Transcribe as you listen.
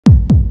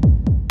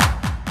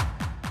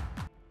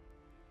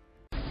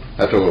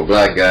I told a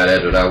black guy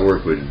that I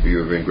worked with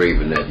Bureau of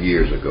Engraving that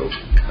years ago.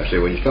 I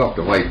said, when you talk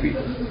to white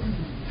people,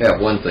 have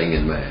one thing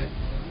in mind.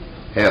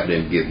 Have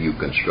them give you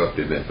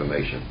constructive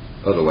information.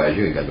 Otherwise,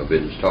 you ain't got no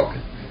business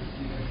talking.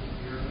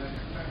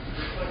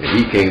 And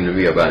he came to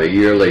me about a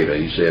year later.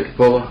 He said,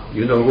 Fuller,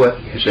 you know what?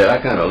 He said,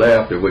 I kind of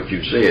laughed at what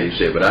you said. He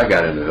said, but I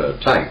got into her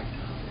tight.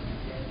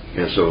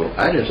 And so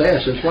I just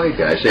asked this white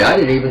guy. I said, I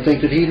didn't even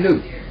think that he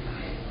knew.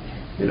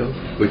 You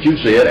know, but you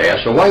said,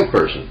 ask a white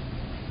person.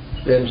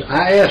 Then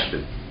I asked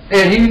him,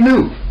 and he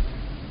knew.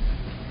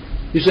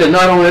 He said,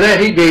 not only that,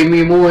 he gave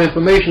me more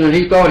information than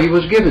he thought he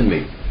was giving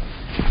me.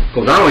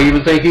 Because I don't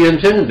even think he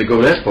intended to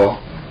go that far.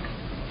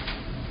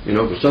 You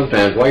know, but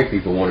sometimes white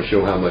people want to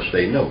show how much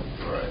they know.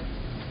 Right.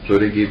 So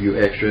they give you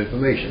extra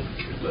information.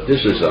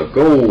 This is a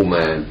gold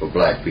mine for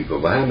black people.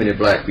 But how many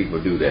black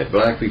people do that?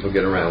 Black people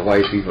get around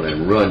white people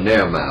and run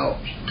their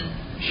mouths,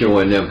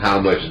 showing them how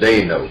much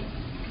they know.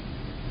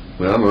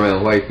 When I'm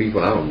around white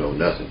people, I don't know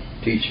nothing.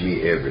 Teach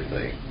me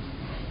everything.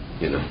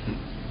 You know,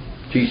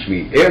 teach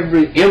me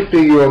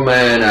empty your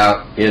mind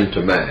out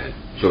into mine,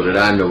 so that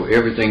I know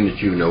everything that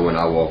you know when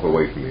I walk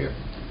away from here.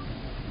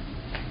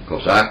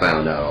 Because I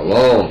found out a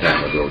long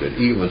time ago that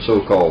even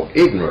so-called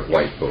ignorant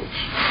white folks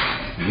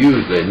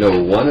usually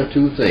know one or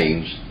two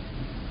things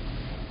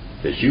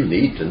that you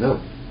need to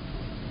know.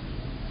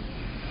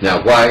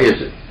 Now, why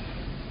is it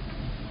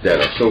that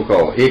a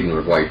so-called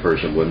ignorant white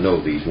person will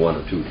know these one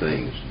or two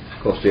things?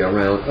 Because they're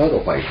around other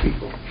white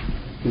people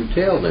who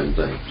tell them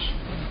things.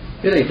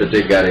 It ain't that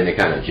they got any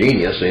kind of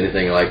genius or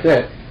anything like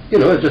that. You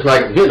know, it's just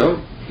like, you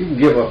know, you can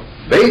give a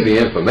baby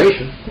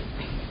information,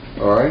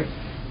 all right?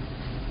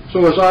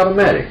 So it's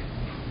automatic.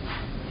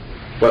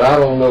 But I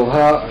don't know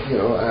how, you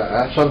know,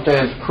 I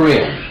sometimes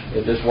cringe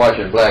at just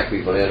watching black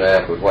people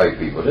interact with white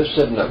people. They're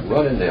sitting up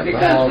running their mouths.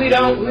 Because we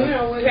don't, you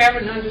know, we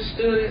haven't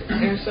understood it,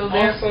 and so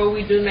therefore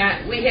we do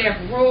not, we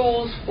have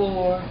rules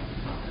for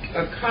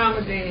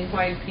accommodating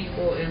white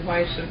people and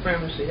white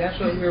supremacy. That's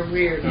what we're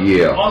reared on.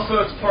 Yeah. Also,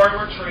 it's part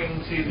of our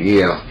training, too,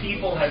 because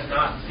people have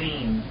not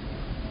seen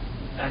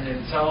an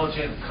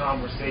intelligent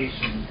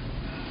conversation,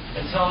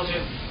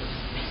 intelligent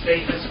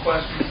statements,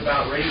 questions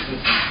about racism,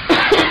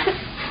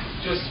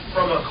 just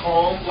from a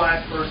calm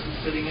black person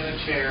sitting in a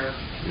chair,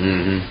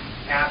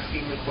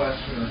 asking the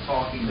question or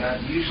talking about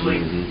it. Usually,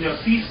 you know,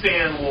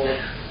 C-SPAN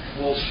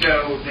will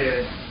show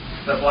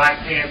the Black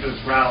Panthers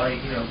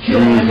rally, you know, kill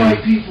all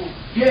white people.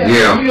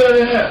 Yeah.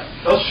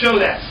 They'll show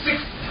that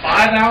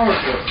 5 hours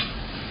worth,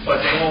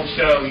 but they won't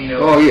show, you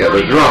know,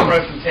 the drama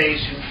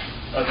presentation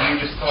of you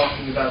just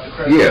talking about the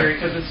credit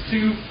because it's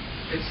too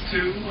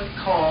like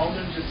calm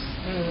and just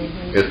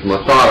it's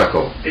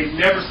methodical. They've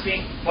never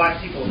seen, black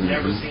people have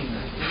never seen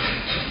that.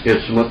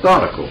 It's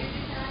methodical.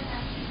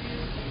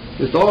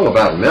 It's all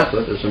about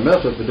method. It's a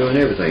method for doing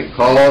everything.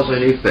 Cause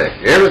and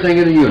effect. Everything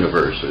in the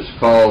universe is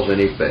cause and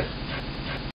effect.